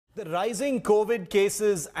The rising COVID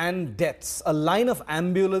cases and deaths, a line of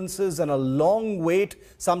ambulances and a long wait,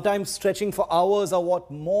 sometimes stretching for hours, are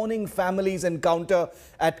what mourning families encounter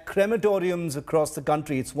at crematoriums across the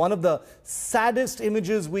country. It's one of the saddest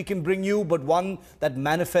images we can bring you, but one that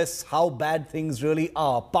manifests how bad things really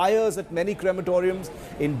are. Pyres at many crematoriums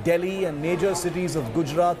in Delhi and major cities of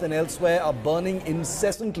Gujarat and elsewhere are burning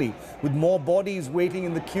incessantly, with more bodies waiting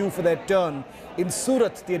in the queue for their turn. In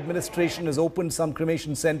Surat, the administration has opened some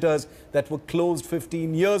cremation centres that were closed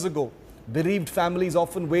 15 years ago. Bereaved families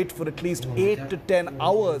often wait for at least 8 to 10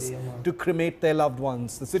 hours to cremate their loved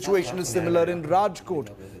ones. The situation is similar in Rajkot,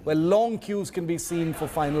 where long queues can be seen for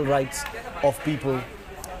final rites of people.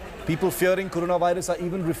 People fearing coronavirus are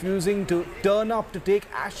even refusing to turn up to take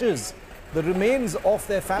ashes, the remains of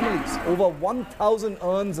their families. Over 1,000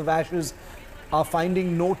 urns of ashes are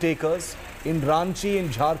finding no takers. In Ranchi in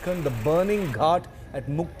Jharkhand, the burning ghat at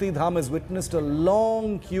Mukti Dham has witnessed a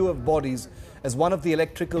long queue of bodies as one of the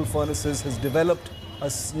electrical furnaces has developed a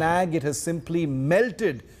snag. It has simply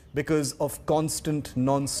melted because of constant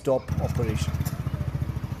non-stop operation.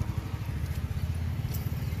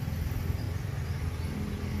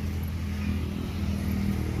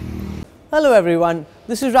 Hello everyone,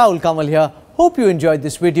 this is Rahul Kamal here. Hope you enjoyed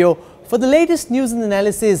this video. For the latest news and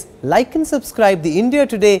analysis, like and subscribe the India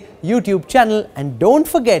Today YouTube channel and don't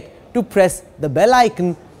forget to press the bell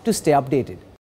icon to stay updated.